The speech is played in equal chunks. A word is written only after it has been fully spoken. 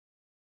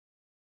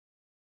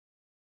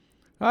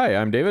Hi,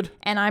 I'm David.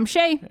 And I'm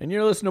Shay. And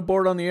you're listening to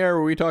Board on the Air,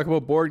 where we talk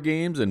about board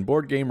games and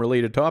board game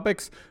related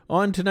topics.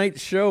 On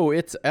tonight's show,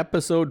 it's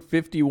episode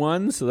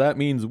 51, so that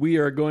means we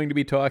are going to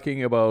be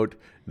talking about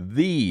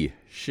the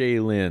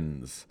Shay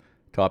Lynn's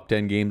top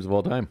 10 games of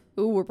all time.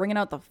 Ooh, we're bringing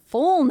out the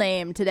full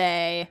name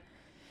today.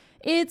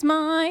 It's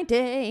my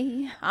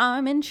day.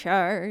 I'm in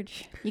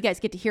charge. You guys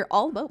get to hear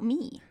all about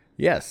me.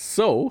 Yes,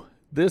 so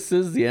this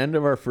is the end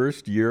of our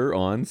first year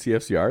on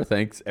CFCR.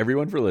 Thanks,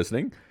 everyone, for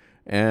listening.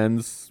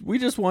 And we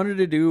just wanted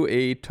to do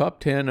a top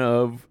 10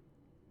 of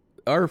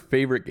our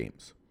favorite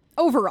games.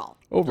 Overall.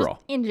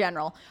 Just in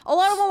general. A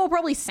lot of them will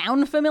probably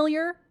sound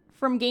familiar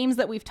from games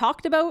that we've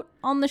talked about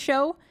on the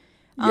show.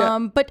 Yeah.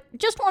 But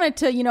just wanted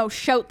to,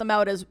 shout them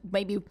out as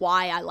maybe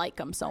why I like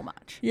them so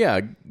much.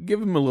 Yeah,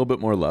 give them a little bit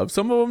more love.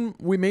 Some of them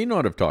we may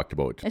not have talked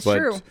about. It's but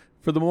true.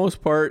 For the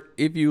most part,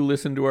 if you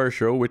listen to our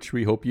show, which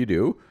we hope you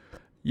do,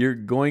 you're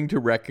going to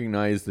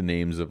recognize the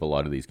names of a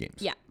lot of these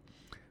games. Yeah.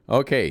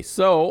 Okay,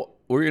 so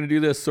we're going to do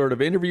this sort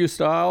of interview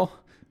style.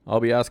 I'll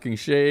be asking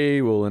Shay,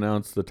 we'll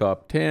announce the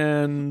top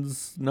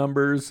 10s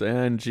numbers,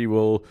 and she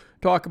will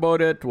talk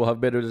about it. We'll have a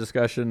bit of a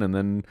discussion, and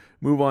then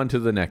move on to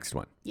the next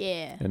one.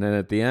 Yeah. And then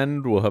at the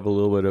end, we'll have a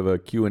little bit of a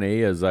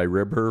Q&A as I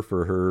rib her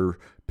for her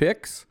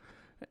picks.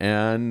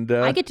 And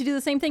I get to do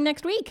the same thing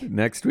next week.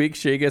 next week,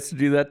 Shay gets to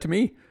do that to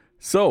me.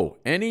 So,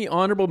 any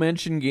honorable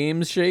mention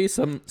games, Shay?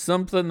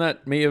 Something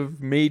that may have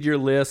made your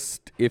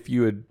list if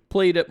you had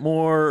played it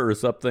more, or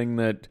something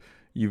that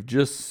you've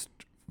just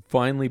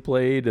finally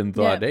played and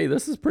thought, hey,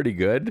 this is pretty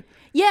good.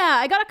 Yeah,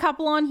 I got a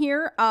couple on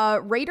here.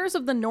 Raiders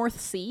of the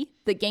North Sea,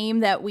 the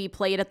game that we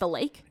played at the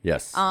lake.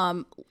 Yes.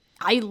 I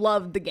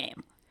loved the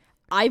game.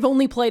 I've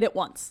only played it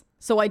once,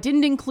 so I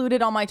didn't include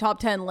it on my top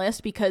 10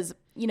 list because,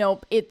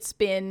 it's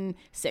been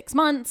 6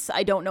 months.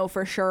 I don't know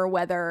for sure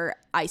whether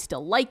I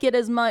still like it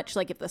as much,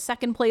 like if the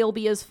second play will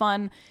be as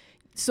fun.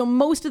 So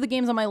most of the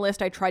games on my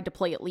list, I tried to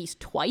play at least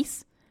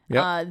twice.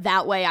 Yep.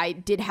 That way I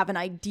did have an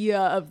idea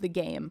of the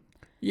game.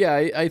 Yeah,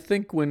 I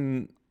think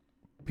when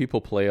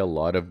people play a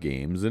lot of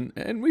games,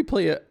 and we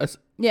play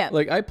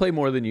like I play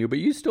more than you, but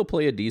you still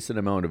play a decent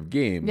amount of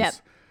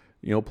games.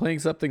 Yep. Playing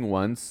something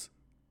once,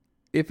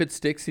 if it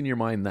sticks in your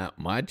mind that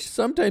much,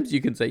 sometimes you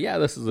can say, yeah,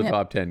 this is a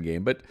top 10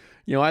 game. But,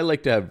 I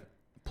like to have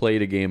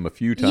played a game a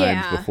few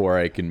times before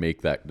I can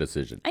make that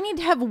decision. I need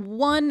to have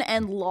won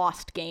and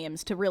lost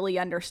games to really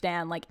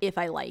understand, like, if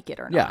I like it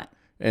or not.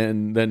 Yeah.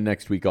 And then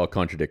next week I'll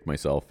contradict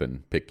myself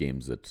and pick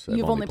games that I've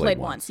You've only played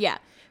once. Yeah.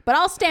 But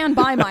I'll stand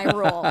by my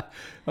rule.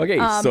 Okay,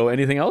 so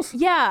anything else?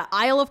 Yeah,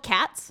 Isle of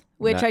Cats,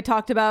 which Nah. I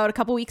talked about a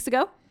couple weeks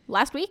ago.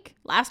 Last week.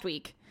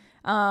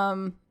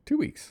 2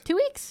 weeks. 2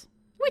 weeks?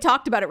 We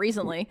talked about it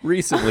recently.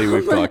 Recently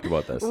we've talked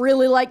about this.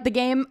 Really liked the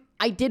game.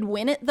 I did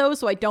win it, though,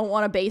 so I don't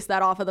want to base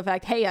that off of the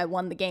fact, hey, I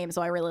won the game,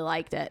 so I really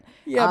liked it.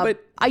 Yeah, but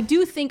I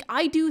do think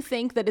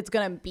that it's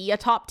going to be a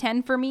top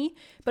 10 for me,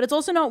 but it's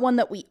also not one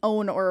that we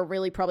own or are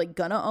really probably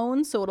going to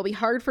own, so it'll be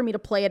hard for me to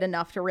play it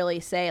enough to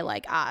really say,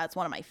 like, it's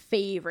one of my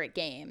favorite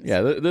games.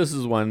 Yeah, this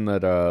is one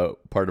that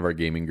part of our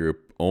gaming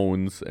group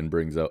owns and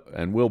brings out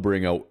and will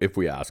bring out if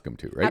we ask them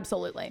to, right?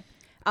 Absolutely.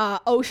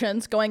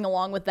 Oceans, going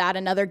along with that,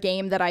 another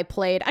game that I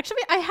played.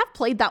 Actually, I have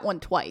played that one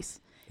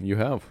twice. You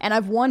have. And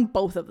I've won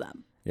both of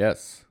them.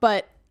 Yes.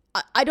 But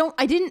I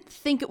didn't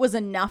think it was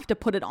enough to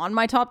put it on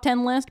my top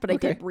 10 list, but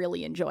Okay. I did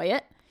really enjoy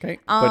it. Okay.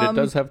 But it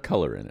does have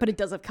color in it. But it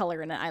does have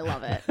color in it. I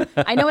love it.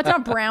 I know it's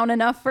not brown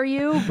enough for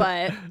you,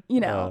 but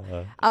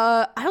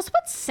I also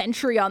put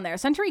Century on there.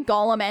 Century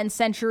Golem and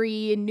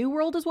Century New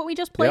World is what we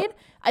just played. Yep.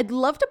 I'd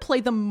love to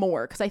play them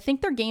more because I think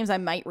they're games I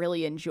might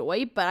really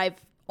enjoy, but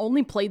I've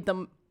only played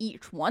them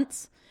each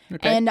once.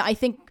 Okay. And I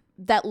think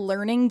that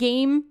learning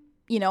game,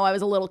 I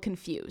was a little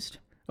confused.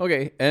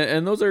 Okay,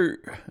 and those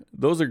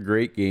are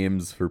great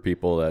games for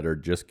people that are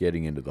just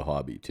getting into the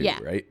hobby too,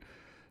 right?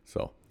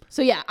 So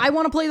yeah, I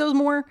want to play those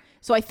more.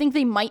 So I think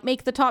they might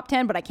make the top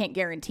 10, but I can't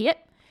guarantee it.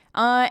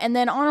 And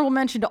then honorable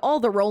mention to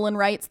all the roll and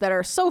writes that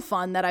are so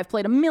fun that I've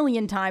played a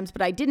million times,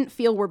 but I didn't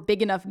feel were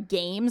big enough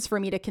games for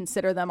me to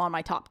consider them on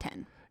my top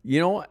 10. You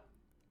know what?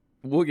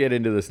 We'll get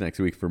into this next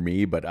week for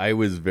me, but I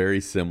was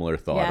very similar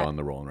thought Yeah. on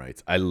the roll and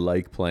writes. I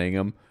like playing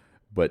them,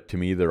 but to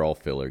me they're all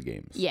filler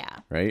games. Yeah.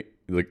 Right?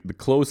 Like the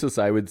closest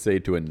I would say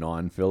to a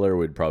non-filler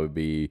would probably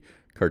be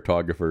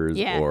Cartographers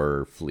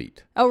or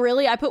Fleet. Oh,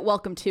 really? I put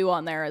Welcome to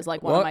on there as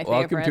like one of my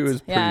favorites. Welcome to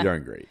is pretty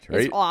darn great,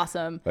 right? It's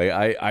awesome.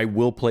 I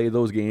will play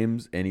those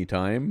games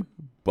anytime,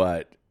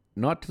 but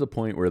not to the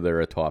point where they're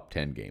a top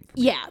 10 game for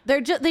me. Yeah,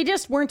 they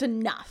just weren't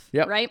enough,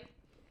 right?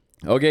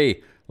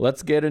 Okay,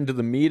 let's get into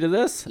the meat of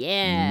this.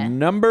 Yeah.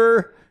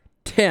 Number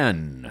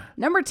 10.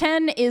 Number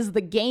 10 is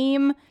the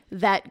game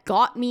that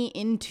got me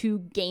into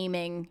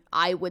gaming,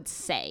 I would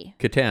say.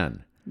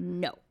 Catan.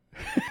 No.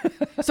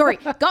 Sorry,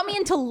 got me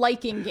into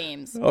liking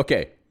games. Can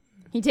Okay.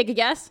 you take a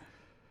guess?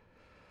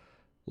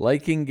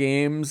 Liking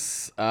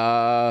games,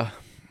 Seven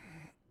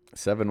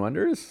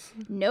Wonders?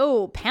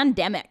 No,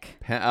 Pandemic.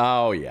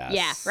 Oh, yes.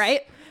 Yeah,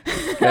 right?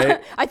 Okay.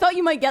 I thought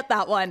you might get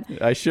that one.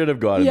 I should have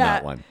gotten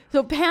that one.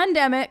 So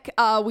Pandemic,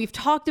 we've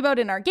talked about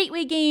in our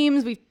Gateway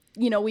games. We've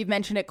we've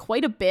mentioned it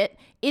quite a bit.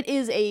 It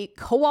is a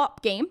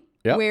co-op game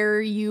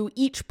where you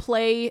each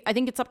play, I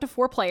think it's up to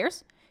 4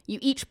 players. You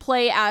each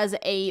play as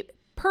a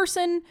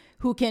person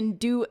who can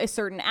do a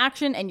certain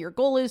action, and your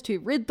goal is to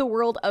rid the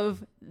world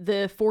of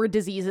the 4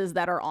 diseases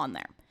that are on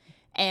there.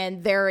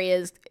 And there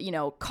is,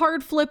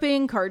 card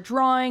flipping, card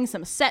drawing,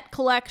 some set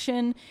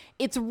collection.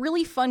 It's a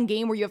really fun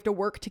game where you have to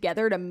work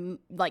together to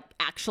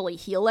actually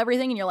heal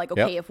everything. And you're like,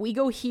 okay, if we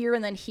go here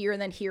and then here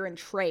and then here and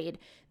trade,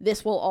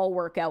 this will all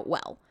work out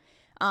well.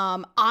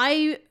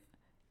 I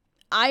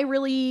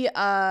really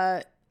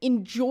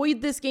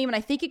enjoyed this game, and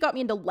I think it got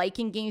me into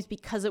liking games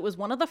because it was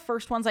one of the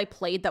first ones I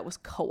played that was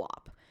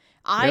co-op.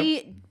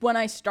 When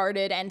I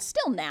started, and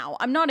still now,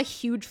 I'm not a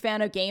huge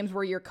fan of games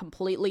where you're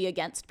completely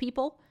against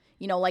people.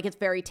 It's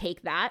very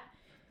take that.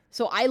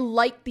 So I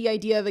like the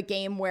idea of a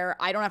game where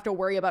I don't have to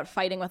worry about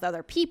fighting with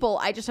other people.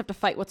 I just have to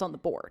fight what's on the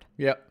board.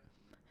 Yep.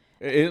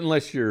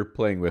 Unless you're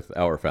playing with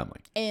our family.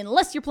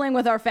 Unless you're playing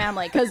with our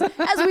family. Because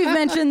as we've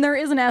mentioned, there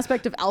is an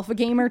aspect of alpha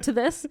gamer to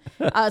this,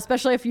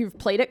 especially if you've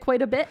played it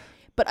quite a bit.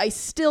 But I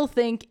still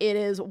think it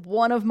is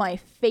one of my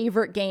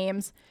favorite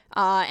games.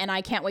 And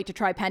I can't wait to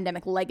try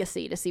Pandemic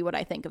Legacy to see what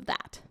I think of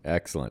that.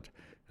 Excellent.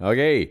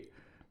 Okay.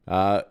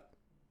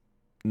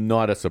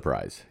 Not a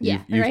surprise.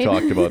 Yeah, You've right?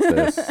 talked about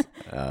this.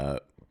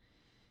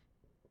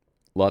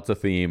 Lots of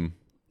theme.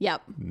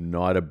 Yep.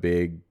 Not a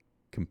big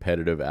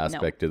competitive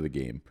aspect of the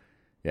game.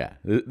 Yeah,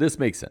 this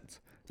makes sense.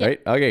 Right?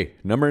 Okay,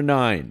 number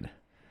 9.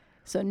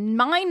 So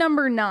my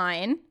number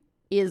 9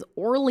 is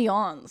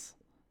Orleans.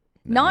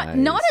 Nice.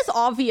 Not as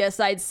obvious,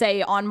 I'd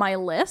say, on my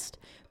list,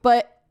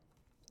 but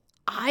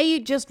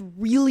I just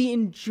really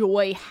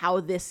enjoy how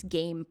this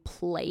game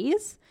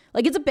plays.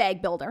 It's a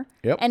bag builder.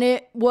 Yep. And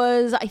it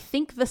was, I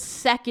think, the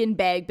second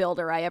bag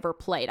builder I ever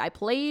played. I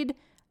played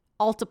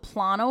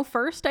Altiplano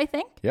first, I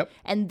think. Yep.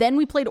 And then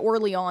we played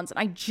Orleans. And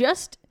I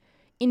just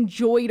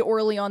enjoyed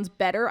Orleans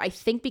better, I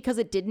think, because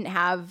it didn't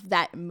have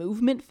that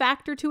movement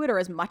factor to it, or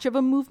as much of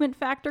a movement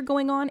factor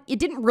going on. It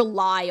didn't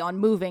rely on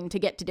moving to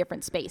get to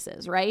different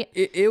spaces, right?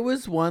 It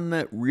was one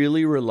that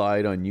really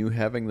relied on you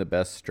having the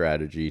best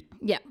strategy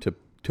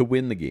to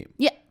win the game.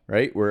 Yeah.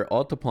 Right? Where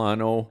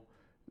Altiplano,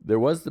 there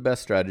was the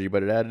best strategy,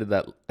 but it added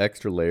that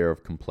extra layer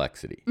of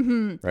complexity.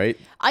 Mm-hmm. Right?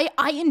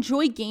 I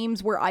enjoy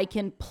games where I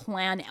can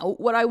plan out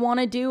what I want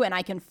to do and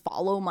I can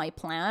follow my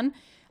plan.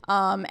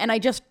 And I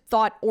just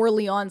thought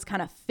Orleans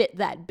kind of fit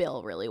that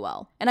bill really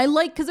well. And I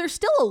because there's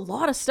still a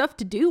lot of stuff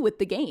to do with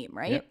the game,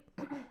 right?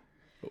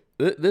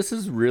 Yep. This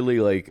is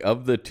really,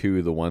 of the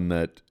two, the one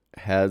that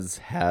has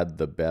had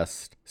the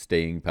best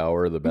staying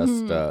power, the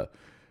best,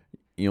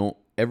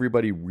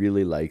 everybody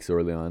really likes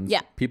Orleans.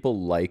 Yeah.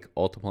 People like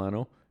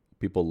Altiplano.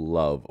 People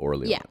love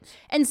Orleans. Yeah.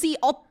 And see,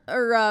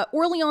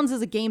 Orleans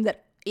is a game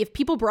that if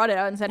people brought it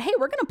out and said, hey,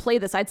 we're going to play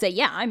this, I'd say,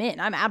 yeah, I'm in.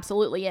 I'm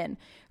absolutely in.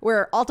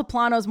 Where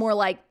Altiplano is more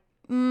like,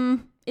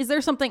 is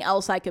there something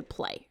else I could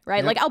play?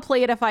 Right? Yep. I'll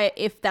play it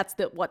if that's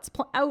what's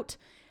out.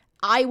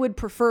 I would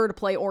prefer to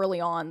play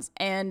Orleans.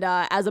 And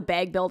as a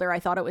bag builder, I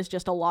thought it was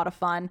just a lot of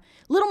fun.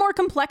 A little more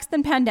complex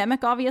than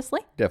Pandemic,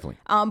 obviously. Definitely.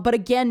 But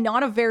again,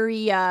 not a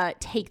very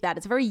take that.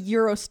 It's a very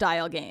Euro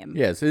style game.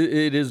 Yes,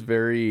 it is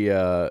very,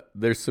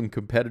 there's some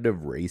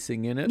competitive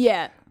racing in it.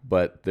 Yeah.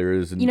 But there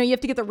is... you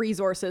have to get the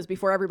resources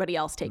before everybody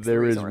else takes the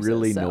resources. There is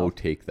really no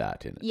take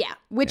that in it. Yeah,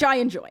 which I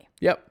enjoy.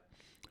 Yep.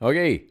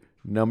 Okay,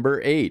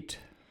 number 8.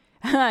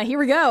 Here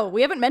we go.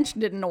 We haven't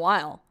mentioned it in a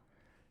while.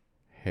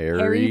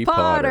 Harry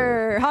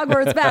Potter.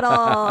 Hogwarts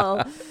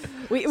Battle.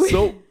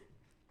 So,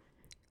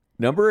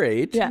 number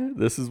 8, Yeah.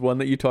 This is one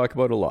that you talk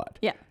about a lot.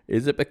 Yeah.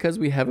 Is it because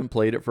we haven't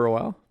played it for a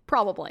while?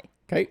 Probably.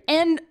 Okay.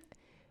 And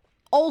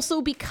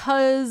also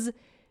because,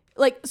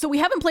 so we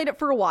haven't played it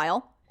for a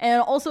while.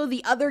 And also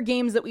the other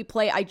games that we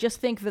play, I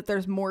just think that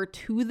there's more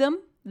to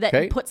them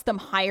that puts them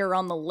higher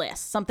on the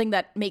list. Something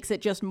that makes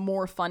it just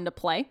more fun to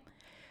play.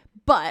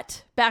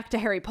 But back to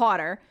Harry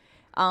Potter.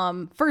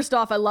 First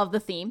off, I love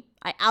the theme.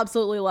 I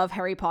absolutely love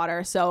Harry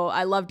Potter. So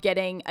I loved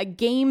getting a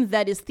game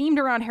that is themed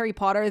around Harry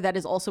Potter that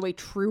is also a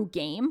true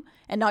game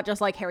and not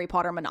just like Harry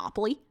Potter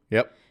Monopoly.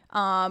 Yep.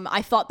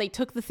 I thought they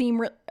took the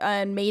theme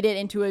and made it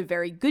into a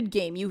very good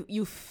game.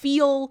 You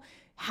feel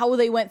how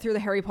they went through the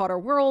Harry Potter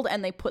world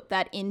and they put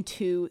that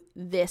into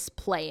this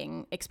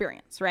playing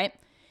experience, right?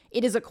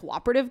 It is a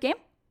cooperative game,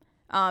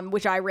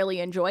 which I really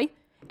enjoy.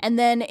 And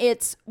then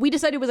we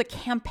decided it was a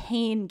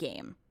campaign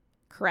game,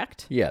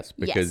 correct? Yes,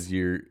 because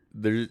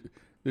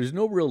there's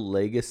no real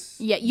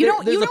legacy. Yeah,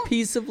 there's a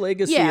piece of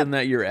legacy in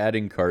that you're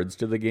adding cards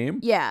to the game.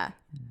 Yeah.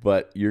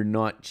 But you're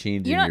not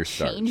changing your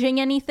start. You're not changing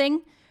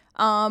anything.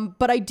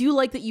 But I do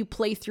like that you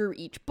play through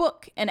each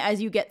book. And as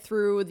you get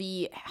through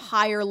the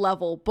higher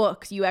level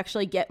books, you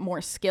actually get more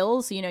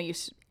skills. You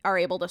are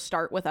able to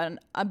start with an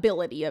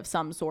ability of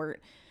some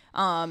sort.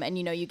 And,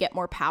 you get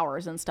more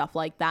powers and stuff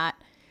like that.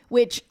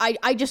 Which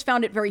I just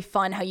found it very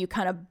fun how you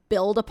kind of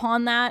build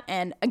upon that.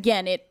 And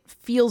again, it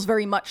feels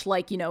very much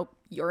like,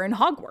 you're in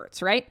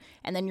Hogwarts, right?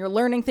 And then you're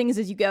learning things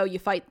as you go. You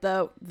fight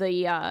the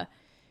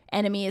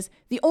enemies.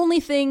 The only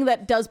thing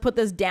that does put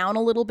this down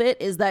a little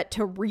bit is that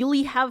to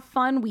really have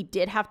fun, we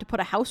did have to put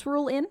a house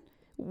rule in,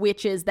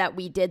 which is that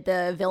we did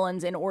the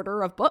villains in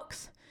order of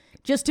books,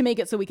 just to make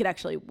it so we could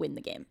actually win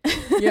the game.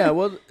 Yeah,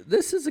 well,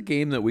 this is a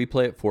game that we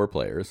play at 4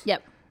 players.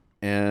 Yep.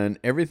 And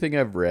everything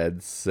I've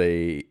read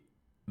say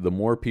the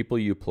more people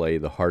you play,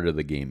 the harder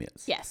the game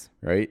is. Yes.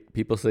 Right?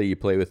 People say you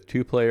play with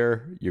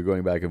 2-player, you're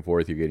going back and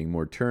forth, you're getting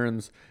more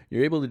turns,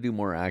 you're able to do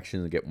more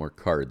action and get more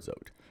cards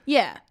out.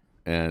 Yeah.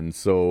 And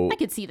so I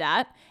could see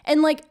that.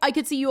 And like I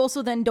could see you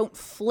also then don't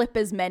flip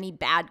as many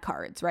bad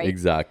cards, right?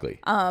 Exactly.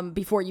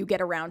 Before you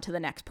get around to the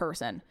next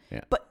person.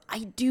 Yeah. But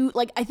I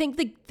think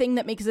the thing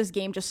that makes this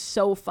game just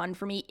so fun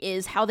for me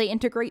is how they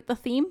integrate the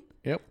theme.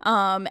 Yep.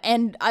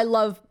 And I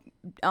love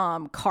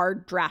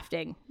card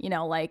drafting,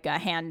 like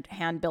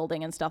hand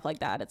building and stuff like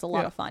that. It's a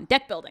lot of fun.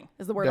 Deck building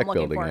is the word I'm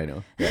looking for. I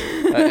know.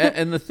 Yeah.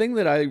 And the thing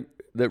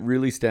that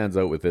really stands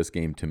out with this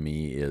game to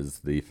me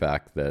is the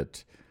fact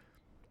that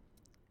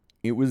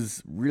it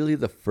was really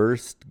the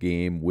first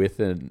game with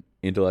an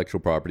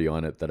intellectual property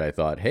on it that I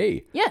thought,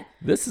 hey,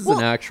 this is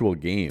an actual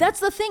game. That's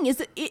the thing, is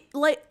that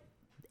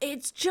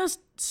it's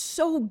just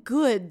so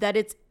good that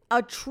it's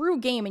a true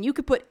game, and you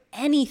could put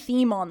any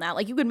theme on that.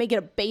 Like you could make it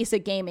a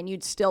basic game and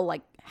you'd still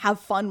like have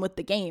fun with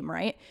the game,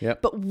 right?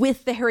 Yep. But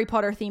with the Harry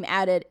Potter theme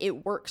added,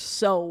 it works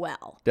so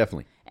well.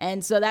 Definitely.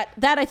 And so that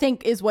I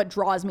think is what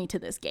draws me to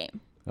this game.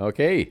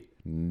 Okay,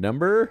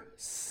 number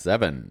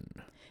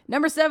 7.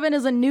 Number 7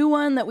 is a new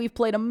one that we've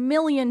played a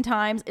million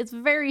times. It's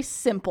very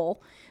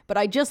simple, but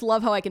I just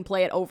love how I can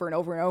play it over and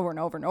over and over and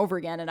over and over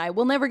again, and I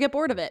will never get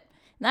bored of it.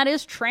 And that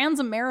is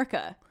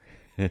Transamerica.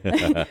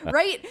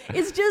 Right?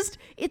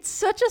 It's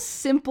such a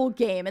simple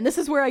game. And this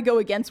is where I go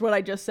against what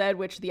I just said,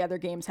 which the other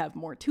games have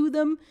more to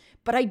them.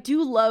 But I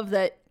do love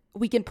that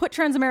we can put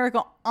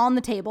Transamerica on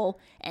the table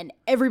and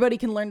everybody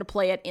can learn to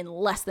play it in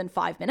less than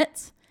 5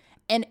 minutes,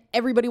 and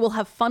everybody will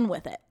have fun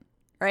with it.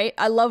 Right?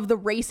 I love the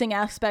racing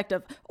aspect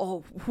of,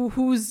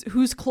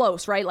 who's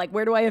close, right? Like,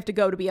 where do I have to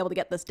go to be able to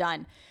get this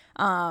done?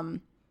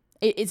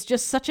 It's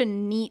just such a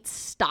neat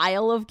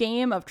style of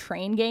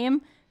train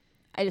game.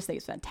 I just think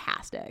it's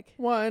fantastic.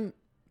 One,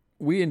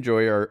 we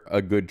enjoy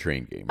a good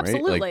train game, right?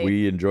 Absolutely. Like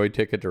we enjoyed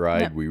Ticket to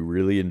Ride. Yep. We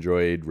really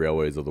enjoyed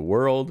Railways of the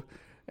World.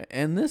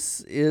 And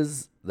this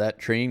is that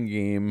train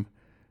game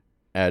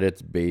at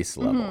its base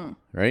level,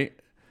 right?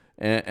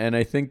 And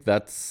I think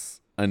that's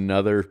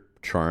another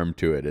charm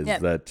to it is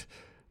that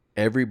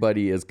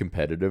everybody is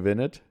competitive in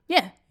it.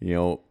 Yeah.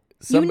 You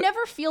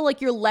never feel like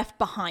you're left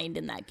behind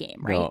in that game,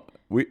 right? No,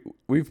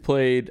 we've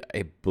played,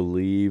 I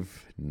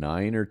believe,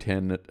 9 or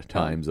 10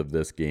 times of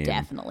this game.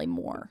 Definitely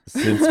more.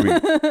 Since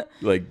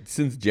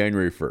since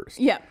January 1st.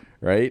 Yeah.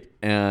 Right?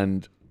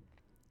 And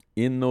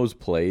in those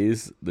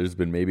plays, there's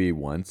been maybe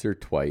once or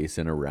twice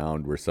in a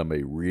round where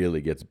somebody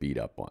really gets beat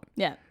up on.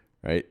 Yeah.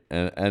 Right?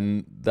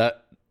 And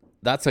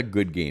that's a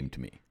good game to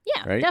me.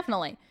 Yeah, right?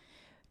 Definitely.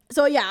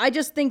 So yeah, I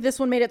just think this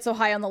one made it so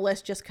high on the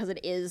list just because it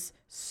is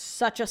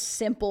such a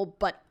simple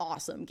but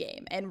awesome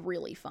game and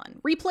really fun.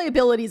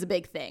 Replayability is a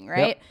big thing,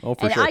 right? Yep. Oh,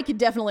 for and sure. I could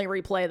definitely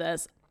replay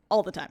this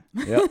all the time.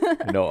 Yeah.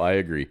 No, I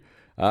agree.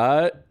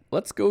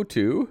 Let's go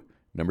to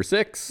number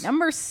 6.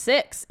 Number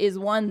 6 is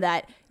one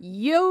that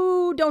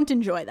you don't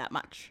enjoy that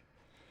much.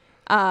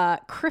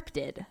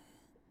 Cryptid.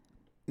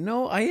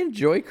 No, I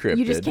enjoy Cryptid.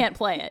 You just can't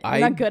play it.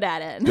 You're not good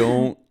at it.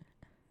 Don't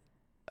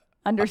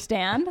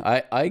understand?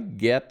 I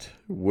get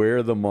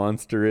where the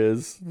monster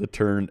is the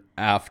turn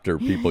after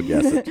people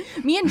guess it.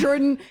 Me and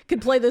Jordan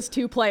could play this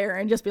 2-player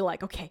and just be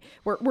like, okay,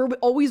 we're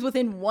always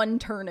within 1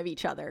 turn of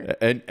each other.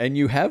 And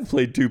you have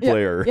played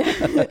 2-player.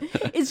 Yeah.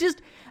 It's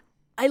just,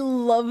 I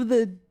love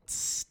the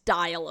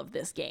style of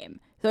this game.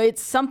 So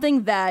it's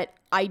something that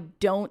I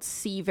don't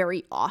see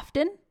very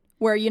often.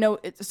 Where,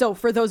 so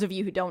for those of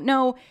you who don't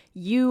know,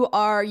 you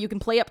can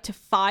play up to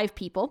 5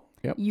 people.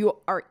 Yep. You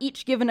are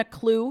each given a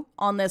clue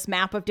on this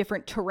map of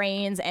different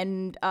terrains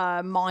and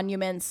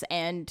monuments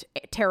and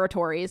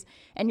territories,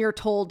 and you're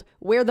told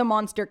where the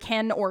monster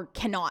can or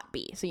cannot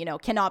be. So,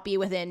 cannot be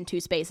within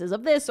 2 spaces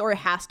of this, or it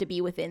has to be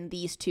within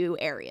these 2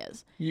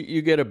 areas.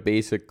 You get a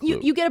basic clue.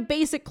 You get a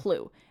basic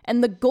clue.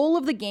 And the goal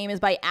of the game is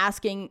by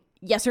asking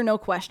yes or no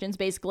questions,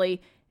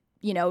 basically,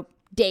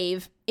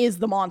 Dave, is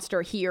the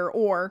monster here?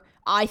 Or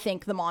I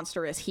think the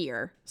monster is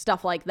here.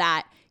 Stuff like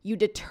that. You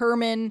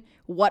determine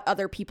what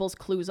other people's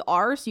clues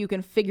are, so you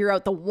can figure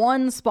out the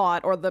one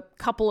spot or the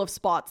couple of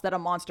spots that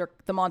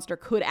the monster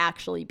could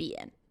actually be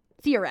in,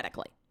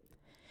 theoretically.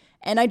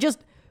 And I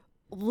just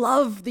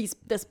love this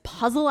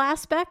puzzle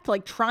aspect,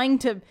 like trying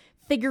to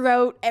figure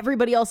out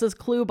everybody else's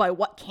clue by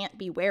what can't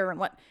be where and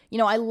what,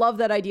 I love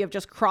that idea of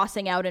just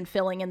crossing out and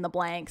filling in the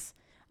blanks.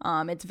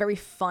 It's very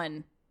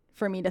fun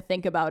for me to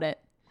think about it.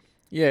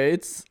 Yeah,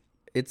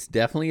 it's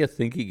definitely a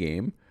thinky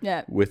game.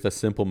 Yeah. With a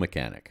simple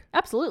mechanic.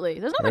 Absolutely.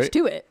 There's not much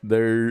to it.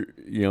 There,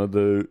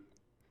 the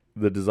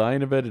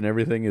design of it and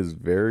everything is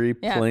very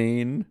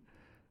plain.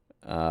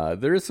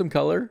 There is some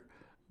color,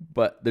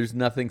 but there's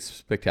nothing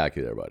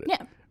spectacular about it.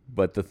 Yeah.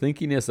 But the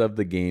thinkiness of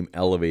the game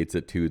elevates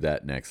it to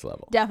that next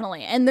level.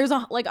 Definitely. And there's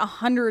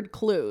 100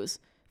 clues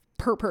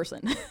per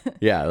person.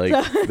 Yeah,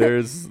 like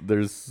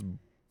there's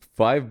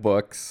 5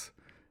 books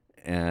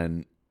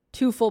and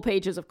 2 full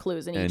pages of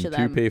clues in each of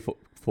them. 2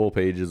 full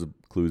pages of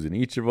clues in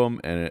each of them,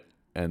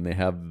 and they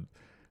have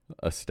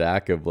a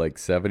stack of like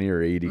 70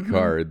 or 80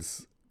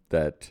 cards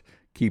that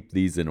keep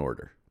these in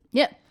order.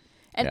 Yeah.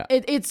 And Yeah.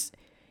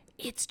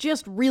 it's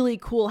just really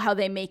cool how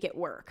they make it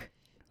work.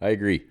 I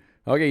agree.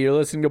 Okay, you're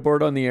listening to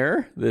Board on the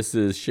Air. This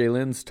is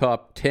Shaylin's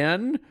Top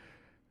 10,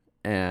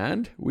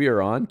 and we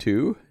are on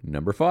to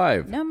number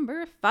 5.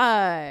 Number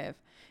 5.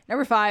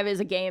 Number 5 is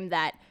a game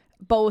that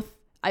both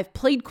I've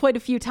played quite a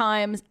few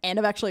times and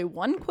I've actually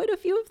won quite a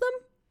few of them.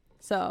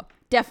 So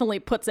definitely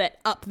puts it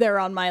up there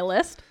on my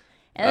list.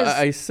 And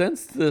I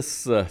sense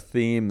this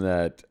theme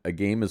that a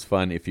game is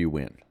fun if you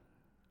win.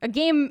 a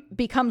game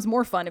becomes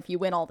more fun if you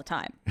win all the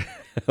time.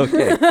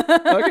 Okay.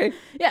 Okay.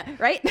 Yeah,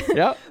 right?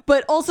 Yeah.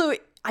 But also,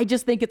 I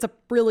just think it's a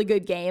really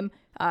good game.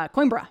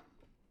 Coimbra.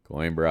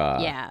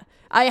 Coimbra. Yeah.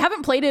 I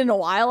haven't played it in a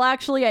while,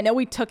 actually. I know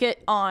we took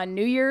it on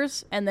New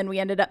Year's, and then we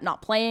ended up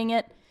not playing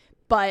it.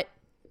 But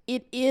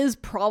it is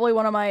probably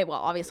one of my, well,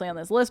 obviously on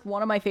this list,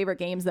 one of my favorite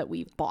games that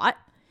we've bought.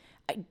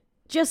 I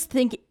just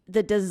think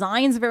the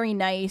design's very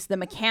nice. The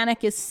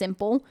mechanic is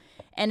simple.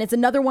 And it's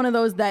another one of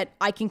those that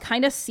I can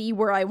kind of see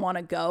where I want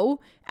to go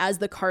as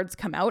the cards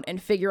come out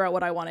and figure out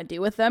what I want to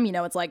do with them. You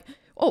know, it's like,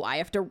 oh, I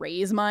have to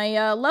raise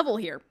my level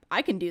here.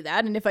 I can do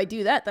that. And if I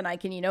do that, then I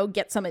can, you know,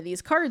 get some of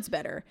these cards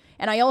better.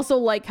 And I also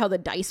like how the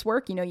dice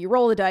work. You know, you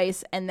roll the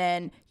dice and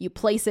then you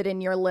place it in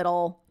your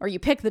little, or you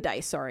pick the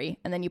dice, sorry,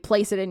 and then you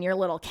place it in your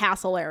little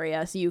castle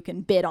area so you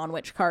can bid on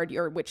which card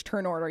or which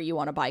turn order you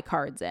want to buy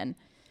cards in.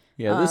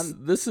 Yeah,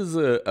 this is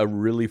a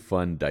really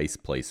fun dice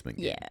placement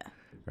game. Yeah.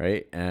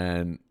 Right?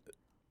 And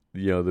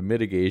you know, the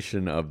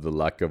mitigation of the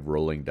luck of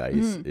rolling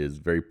dice is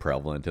very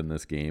prevalent in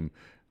this game,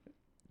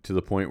 to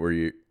the point where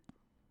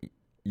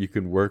you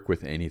can work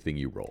with anything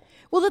you roll.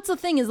 Well, that's the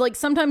thing, is like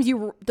sometimes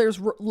there's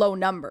low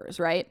numbers,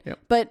 right? Yep.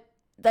 But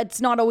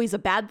that's not always a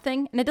bad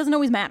thing, and it doesn't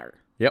always matter.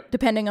 Yep.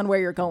 Depending on where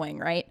you're going,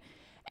 right?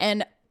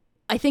 And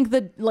I think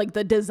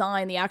the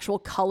design, the actual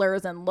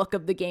colors and look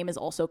of the game is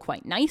also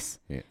quite nice.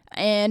 Yeah.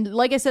 And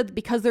like I said,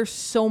 because there's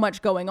so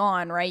much going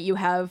on, right? You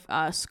have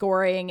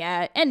scoring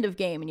at end of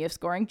game, and you have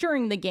scoring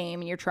during the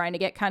game, and you're trying to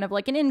get kind of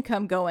like an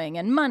income going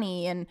and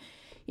money, and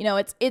you know,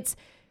 it's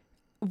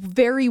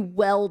very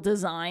well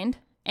designed,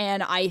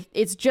 and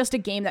it's just a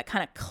game that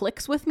kind of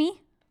clicks with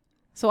me.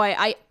 So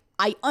I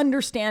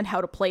understand how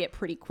to play it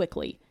pretty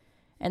quickly.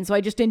 And so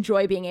I just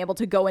enjoy being able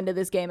to go into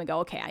this game and go,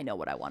 okay, I know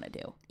what I want to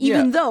do.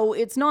 Even though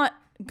it's not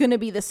going to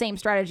be the same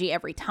strategy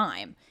every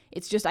time.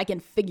 It's just I can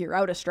figure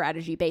out a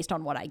strategy based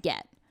on what I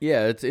get.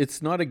 Yeah,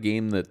 it's not a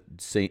game that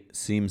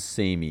seems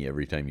samey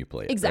every time you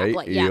play it. Exactly,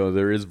 right? yeah. You know,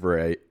 there is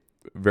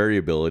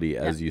variability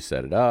as you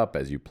set it up,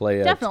 as you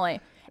play it. Definitely.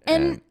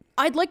 And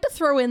I'd like to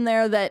throw in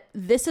there that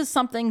this is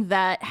something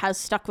that has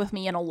stuck with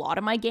me in a lot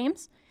of my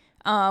games.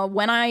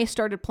 When I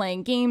started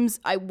playing games,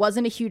 I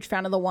wasn't a huge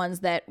fan of the ones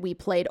that we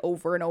played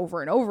over and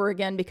over and over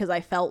again, because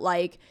I felt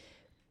like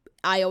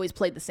I always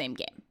played the same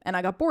game and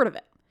I got bored of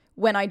it.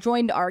 When I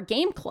joined our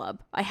game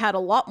club, I had a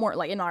lot more,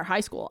 like in our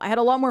high school, I had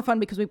a lot more fun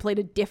because we played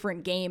a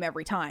different game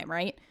every time,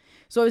 right?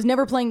 So I was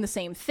never playing the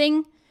same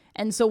thing.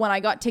 And so when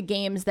I got to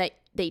games that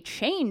they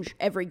change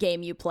every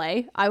game you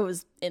play, I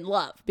was in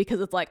love,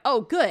 because it's like,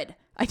 oh, good.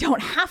 I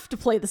don't have to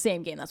play the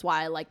same game. That's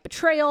why I like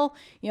Betrayal,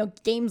 you know,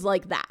 games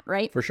like that,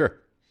 right? For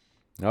sure.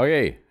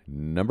 Okay,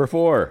 number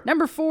 4.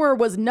 Number 4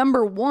 was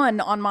number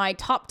 1 on my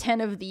top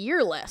 10 of the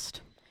year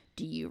list.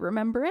 Do you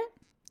remember it?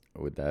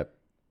 Would that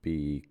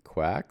be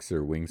Quacks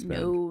or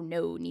Wingspan?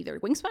 No,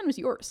 neither. Wingspan was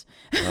yours.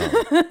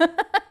 Oh.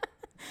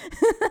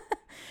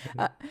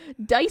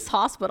 Dice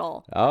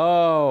Hospital.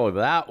 Oh,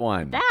 that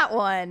one. That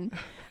one.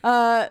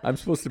 I'm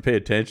supposed to pay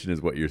attention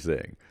is what you're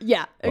saying.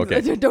 Yeah.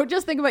 Okay. Don't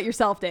just think about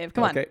yourself, Dave.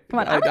 Come Okay.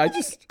 on. I I don't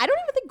just- even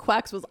think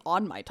Quacks was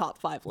on my top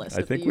 5 list.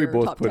 I of think the we year,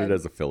 both top put 10. it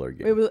as a filler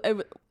game. It was,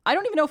 I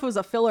don't even know if it was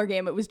a filler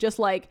game. It was just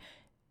like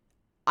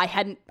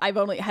I've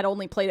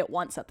only played it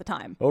once at the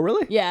time. Oh,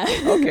 really? Yeah.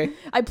 Okay.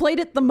 I played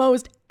it the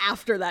most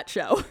after that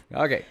show.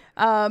 Okay.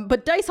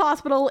 But Dice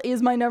Hospital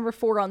is my number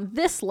 4 on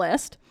this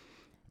list.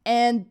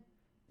 And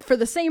for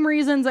the same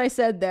reasons I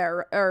said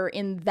there, or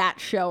in that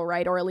show,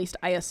 right? Or at least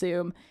I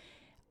assume.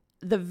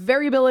 The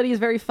variability is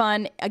very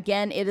fun.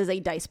 Again, it is a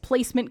dice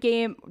placement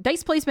game.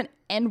 Dice placement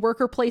and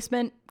worker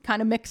placement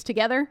kind of mixed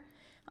together.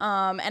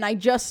 And I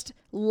just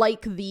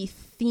like the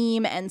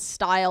theme and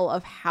style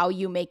of how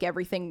you make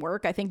everything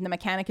work. I think the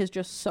mechanic is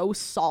just so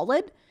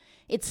solid.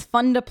 It's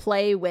fun to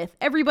play with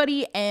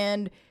everybody,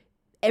 and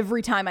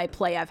every time I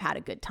play, I've had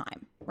a good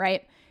time,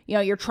 right? You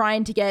know, you're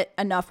trying to get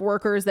enough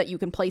workers that you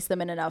can place them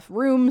in enough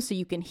rooms so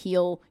you can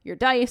heal your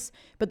dice.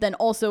 But then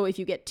also, if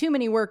you get too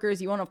many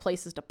workers, you won't have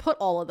places to put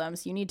all of them.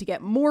 So you need to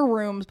get more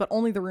rooms, but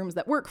only the rooms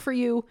that work for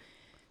you.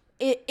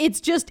 It's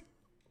just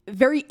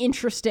very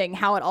interesting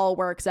how it all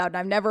works out. And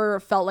I've never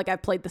felt like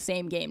I've played the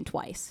same game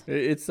twice.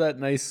 It's that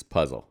nice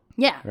puzzle.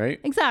 Yeah. Right?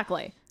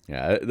 Exactly.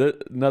 Yeah,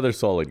 another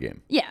solid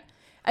game. Yeah.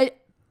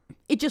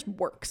 It just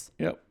works.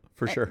 Yep,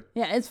 for sure.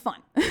 Yeah, it's fun.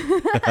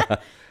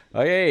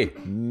 Okay,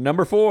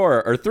 number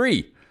 4 or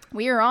 3.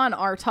 We are on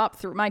our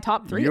my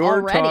top 3 Your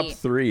already. top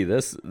 3.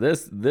 This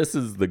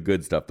is the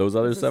good stuff. Those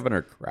other 7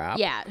 are crap.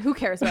 Yeah, who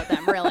cares about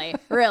them, really?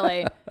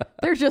 Really.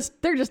 They're just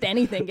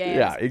anything games.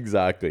 Yeah,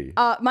 exactly.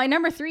 My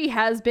number 3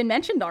 has been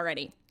mentioned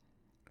already.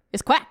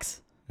 Is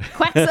Quacks.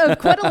 Quacks of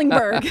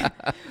Quedlingberg.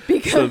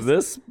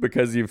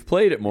 Because you've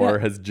played it more,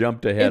 has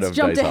jumped ahead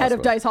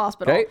of Dice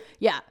Hospital. Okay.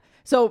 Yeah.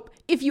 So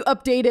if you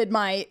updated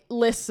my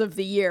lists of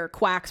the year,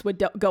 Quacks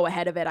would go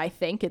ahead of it, I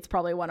think. It's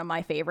probably one of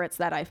my favorites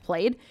that I've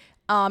played.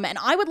 And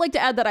I would like to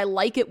add that I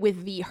like it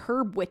with the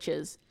Herb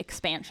Witches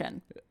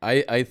expansion.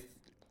 I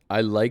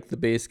like the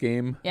base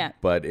game,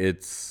 but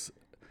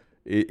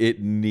it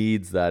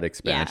needs that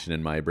expansion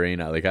in my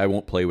brain. I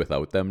won't play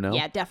without them now.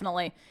 Yeah,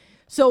 definitely.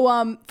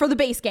 So for the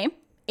base game,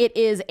 it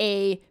is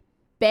a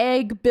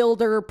bag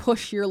builder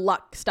push your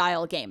luck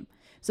style game.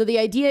 So the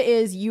idea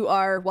is you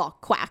are,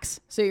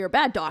 quacks. So you're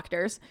bad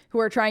doctors who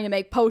are trying to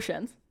make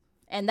potions.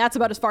 And that's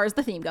about as far as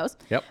the theme goes.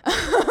 Yep.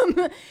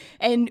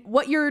 And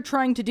what you're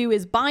trying to do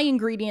is buy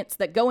ingredients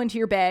that go into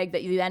your bag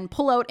that you then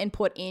pull out and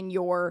put in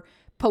your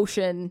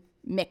potion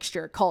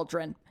mixture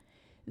cauldron.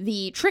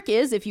 The trick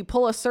is if you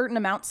pull a certain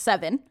amount,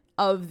 7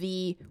 of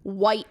the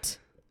white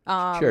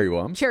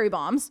cherry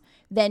bombs,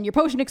 then your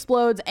potion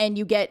explodes and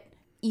you get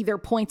either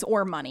points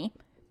or money.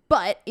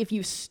 But if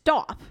you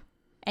stop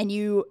and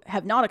you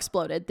have not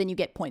exploded, then you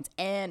get points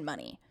and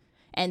money.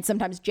 And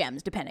sometimes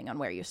gems, depending on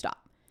where you stop.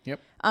 Yep.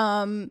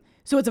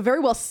 So it's a very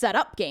well set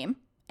up game.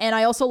 And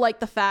I also like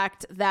the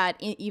fact that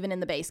even in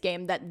the base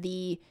game that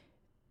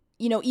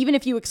even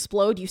if you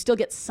explode, you still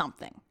get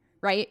something,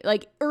 right?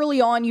 Like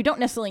early on, you don't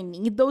necessarily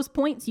need those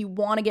points. You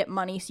want to get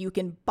money so you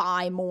can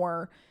buy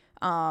more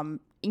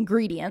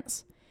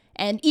ingredients.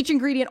 And each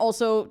ingredient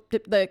also,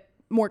 the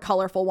more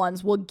colorful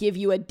ones, will give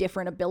you a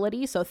different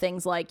ability. So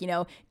things like,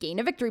 gain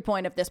a victory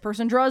point. If this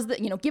person draws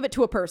give it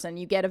to a person,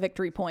 you get a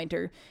victory point,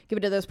 or give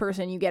it to this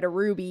person, you get a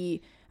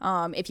ruby.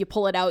 If you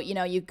pull it out,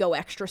 you go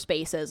extra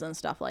spaces and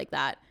stuff like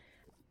that.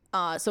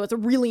 So it's a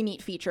really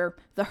neat feature.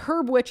 The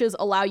Herb Witches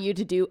allow you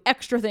to do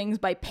extra things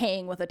by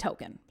paying with a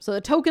token. So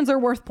the tokens are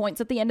worth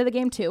points at the end of the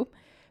game too,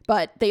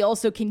 but they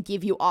also can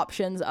give you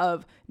options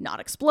of not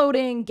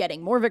exploding,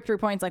 getting more victory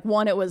points. Like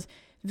one, it was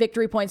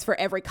victory points for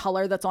every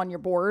color that's on your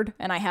board,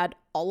 and I had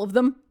all of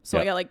them. So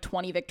I got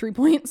 20 victory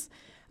points,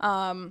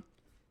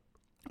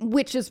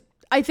 which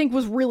I think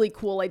was really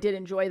cool. I did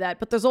enjoy that.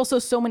 But there's also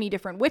so many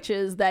different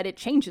witches that it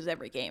changes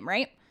every game,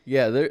 right?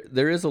 Yeah,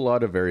 there is a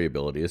lot of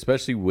variability,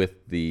 especially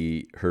with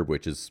the Herb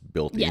Witches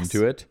built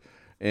into it.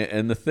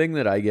 And the thing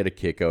that I get a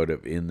kick out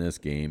of in this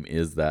game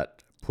is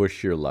that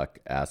push your luck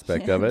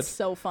aspect of it. It's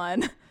so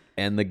fun.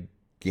 And the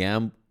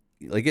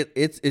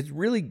it's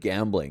really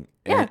gambling.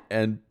 Yeah.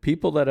 And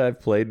people that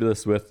I've played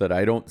this with that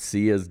I don't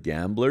see as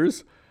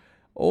gamblers,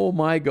 oh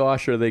my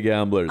gosh, are they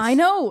gamblers? I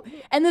know.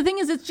 And the thing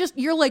is, it's just,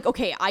 you're like,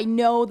 okay, I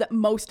know that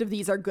most of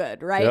these are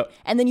good, right? Yep.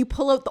 And then you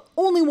pull out the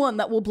only one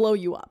that will blow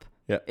you up.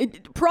 Yeah.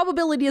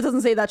 Probability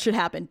doesn't say that should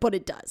happen, but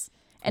it does.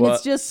 And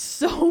it's just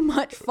so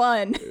much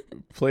fun.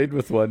 Played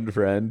with one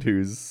friend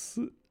who's,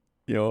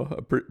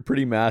 a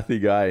pretty mathy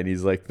guy. And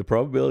he's like, the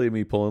probability of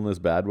me pulling this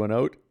bad one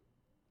out,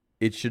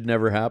 it should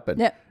never happen.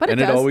 Yeah, but it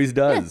does. It always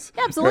does.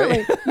 Yeah,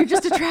 absolutely. Right? You're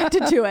just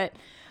attracted to it.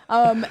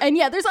 And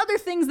there's other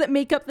things that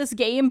make up this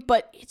game,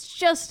 but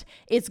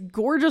it's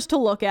gorgeous to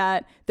look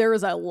at. There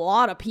is a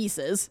lot of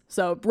pieces,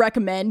 so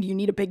recommend. You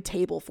need a big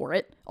table for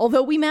it.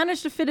 Although we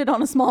managed to fit it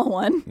on a small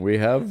one. We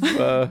have.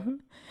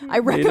 I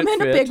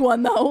recommend a big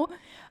one though.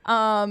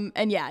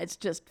 It's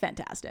just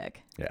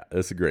fantastic. Yeah,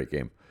 it's a great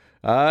game.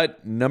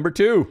 Number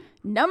 2.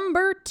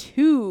 Number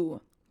 2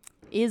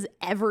 is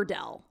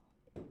Everdell.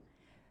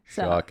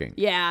 Shocking.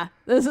 Yeah,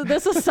 this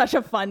is such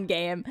a fun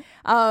game.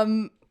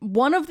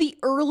 One of the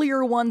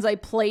earlier ones I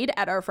played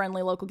at our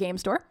friendly local game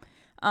store.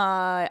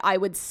 I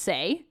would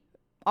say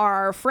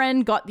our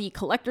friend got the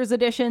collector's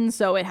edition,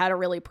 so it had a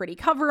really pretty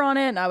cover on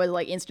it, and I was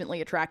instantly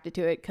attracted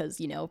to it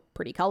because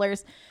pretty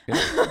colors. Yeah.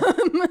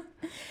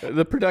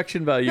 The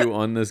production value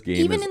on this game,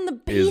 even in the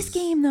base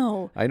game,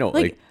 though. I know,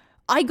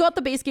 I got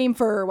the base game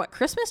for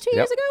Christmas 2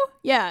 years ago.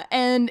 Yeah,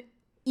 and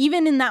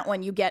even in that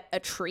one, you get a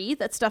tree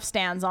that stuff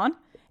stands on.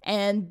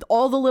 And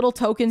all the little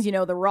tokens,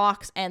 the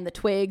rocks and the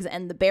twigs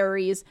and the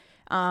berries,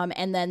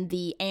 and then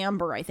the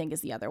amber, I think,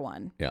 is the other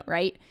one,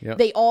 right? Yeah.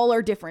 They all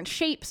are different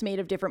shapes made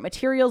of different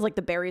materials. Like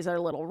the berries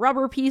are little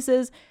rubber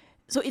pieces.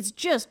 So it's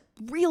just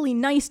really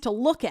nice to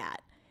look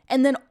at.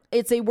 And then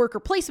it's a worker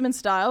placement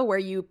style where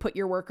you put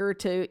your worker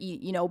to,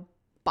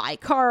 buy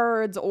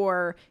cards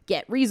or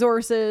get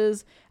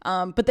resources.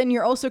 But then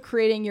you're also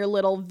creating your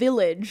little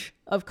village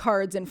of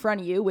cards in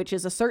front of you, which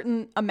is a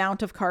certain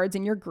amount of cards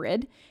in your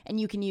grid. And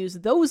you can use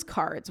those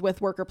cards with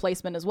worker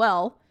placement as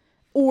well.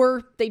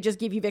 Or they just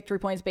give you victory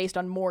points based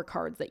on more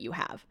cards that you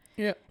have.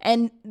 Yeah.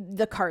 And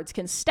the cards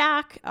can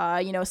stack,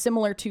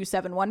 similar to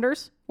Seven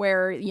Wonders,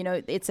 where,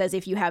 it says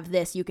if you have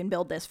this, you can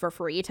build this for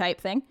free type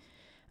thing.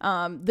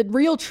 The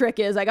real trick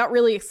is I got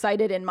really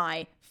excited in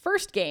my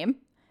first game.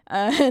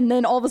 And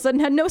then all of a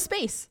sudden had no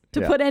space to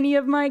put any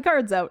of my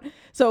cards out.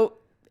 So,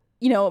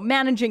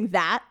 managing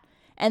that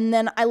And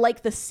then I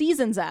like the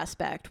seasons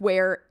aspect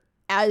where,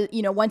 as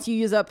you know, once you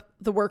use up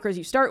the workers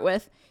you start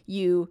with,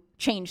 you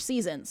change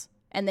seasons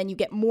and then you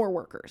get more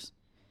workers.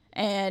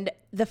 And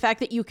the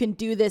fact that you can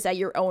do this at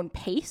your own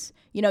pace,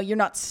 you know, you're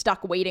not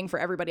stuck waiting for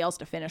everybody else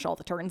to finish all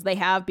the turns they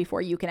have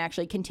before you can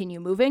actually continue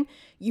moving.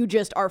 You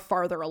just are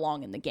farther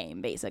along in the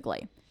game,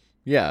 basically.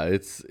 Yeah,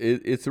 it's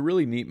a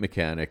really neat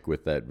mechanic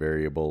with that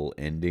variable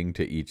ending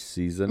to each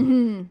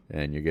season,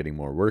 and you're getting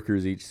more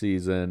workers each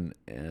season,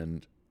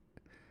 and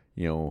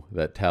you know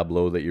that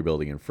tableau that you're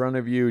building in front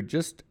of you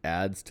just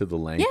adds to the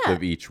length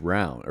of each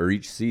round or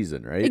each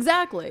season, right?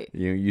 Exactly.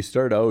 You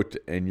start out,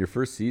 and your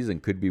first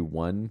season could be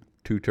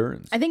 1-2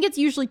 turns. I think it's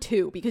usually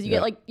 2 because you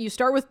get you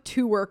start with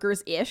 2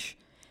 workers ish.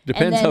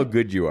 Depends how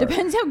good you are.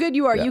 Depends how good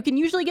you are. Yeah. You can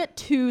usually get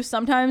 2,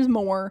 sometimes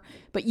more,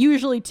 but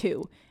usually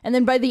 2. And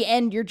then by the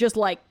end, you're just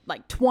like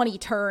 20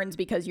 turns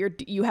because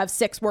you have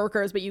 6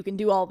 workers, but you can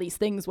do all these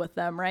things with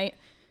them, right?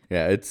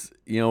 Yeah, it's,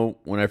 you know,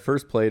 when I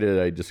first played it,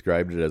 I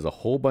described it as a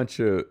whole bunch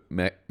of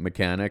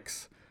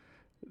mechanics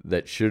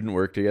that shouldn't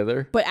work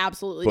together. But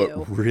absolutely but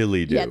do.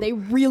 really do. Yeah, they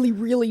really,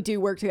 really do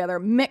work together,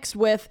 mixed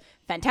with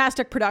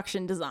fantastic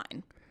production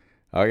design.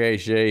 Okay,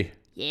 Shay.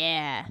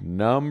 Yeah.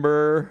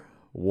 Number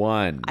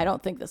 1. I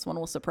don't think this one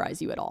will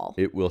surprise you at all.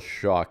 It will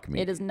shock me.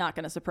 It is not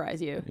going to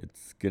surprise you.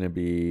 It's going to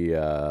be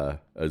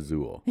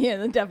Azul.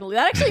 Yeah, definitely.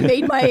 That actually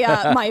made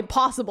my my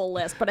possible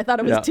list, but I thought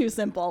it was too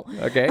simple.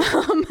 Okay.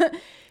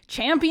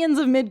 Champions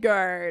of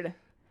Midgard.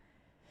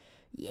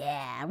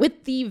 Yeah,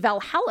 with the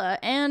Valhalla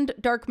and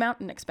Dark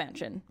Mountain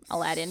expansion,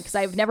 I'll add in because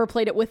I've never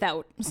played it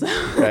without. So.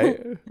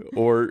 Okay.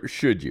 Or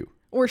should you?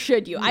 Or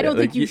should you? I don't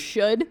think you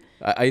should.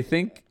 I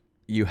think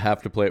you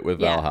have to play it with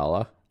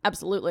Valhalla.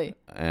 Absolutely.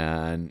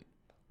 And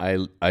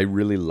I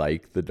really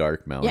like the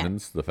Dark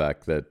Mountains, the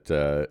fact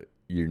that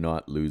you're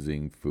not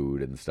losing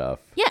food and stuff.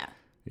 Yeah.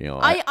 You know,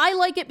 I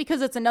like it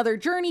because it's another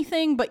journey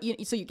thing, but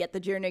so you get the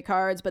journey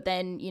cards, but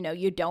then, you know,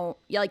 you don't,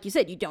 like you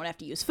said, you don't have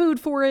to use food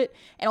for it.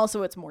 And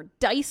also it's more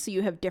dice. So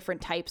you have different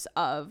types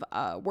of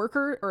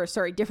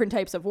different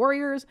types of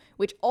warriors,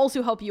 which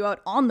also help you out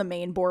on the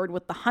main board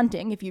with the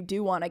hunting if you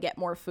do want to get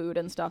more food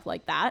and stuff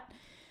like that.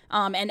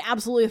 And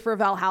absolutely for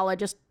Valhalla,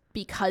 just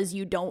because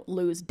you don't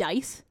lose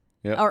dice.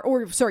 Yep.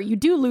 You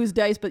do lose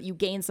dice, but you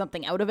gain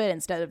something out of it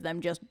instead of them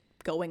just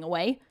going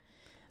away.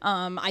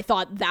 I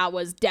thought that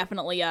was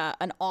definitely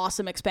an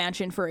awesome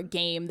expansion for a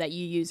game that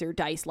you use your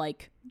dice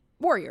like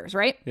warriors,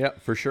 right? Yeah,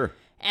 for sure.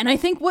 And I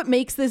think what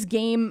makes this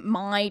game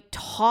my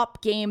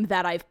top game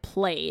that I've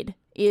played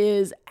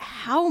is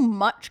how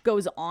much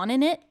goes on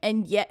in it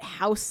and yet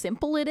how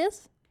simple it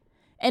is.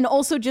 And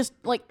also just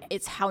like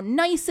it's how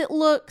nice it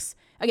looks.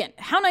 Again,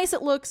 how nice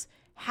it looks,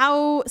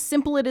 how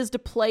simple it is to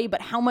play,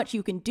 but how much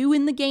you can do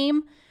in the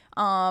game.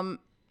 And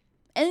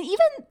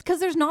even because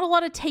there's not a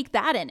lot of take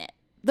that in it.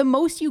 The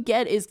most you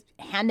get is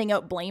handing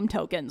out blame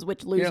tokens,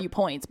 which lose you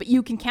points, but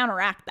you can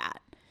counteract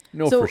that.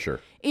 No, for sure.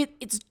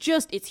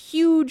 It's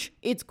huge.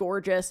 It's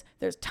gorgeous.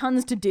 There's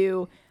tons to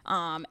do.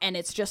 And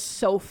it's just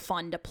so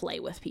fun to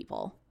play with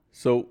people.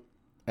 So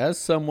as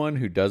someone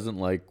who doesn't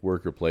like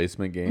worker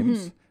placement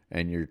games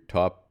and your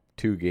top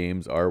 2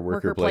 games are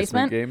worker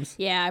placement games.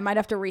 Yeah, I might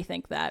have to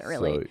rethink that,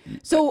 really.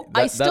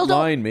 That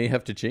line may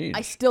have to change.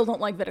 I still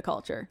don't like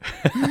Viticulture.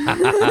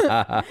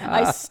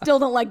 I still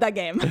don't like that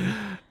game.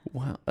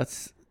 Wow,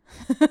 that's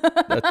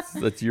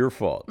your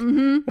fault.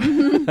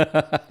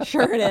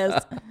 Sure it is.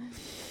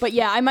 But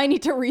yeah, I might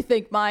need to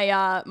rethink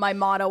my my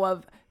motto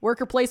of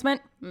worker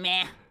placement.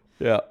 Meh.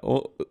 Yeah,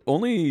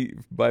 only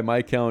by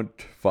my count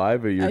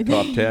 5 of your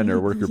top 10 are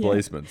worker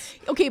placements.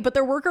 Okay, but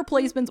they're worker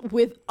placements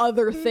with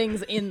other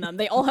things in them.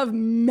 They all have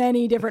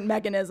many different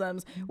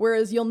mechanisms,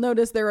 whereas you'll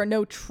notice there are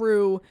no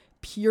true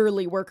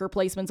purely worker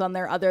placements on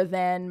there other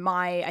than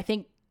my, I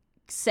think,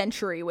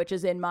 Century, which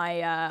is in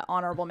my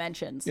honorable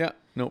mentions. Yeah,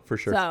 no, for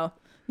sure. So,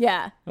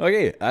 yeah.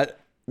 Okay,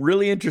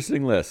 really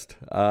interesting list.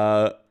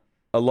 A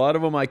lot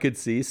of them I could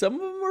see. Some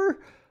of them were,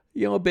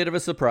 you know, a bit of a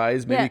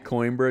surprise. Maybe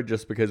Coimbra,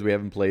 just because we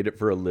haven't played it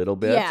for a little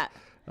bit.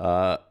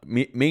 Yeah.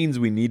 Means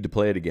we need to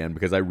play it again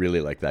because I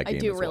really like that game. I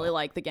do really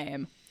like the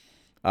game.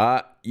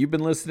 You've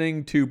been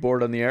listening to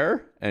Board on the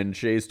Air and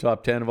Shay's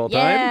Top 10 of all time.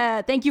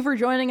 Yeah, thank you for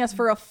joining us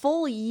for a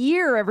full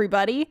year,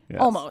 everybody. Yes.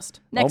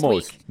 Almost. Next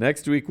week.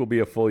 Next week will be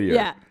a full year.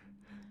 Yeah.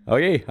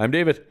 Okay, I'm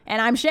David.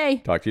 And I'm Shay.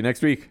 Talk to you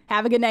next week.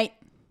 Have a good night.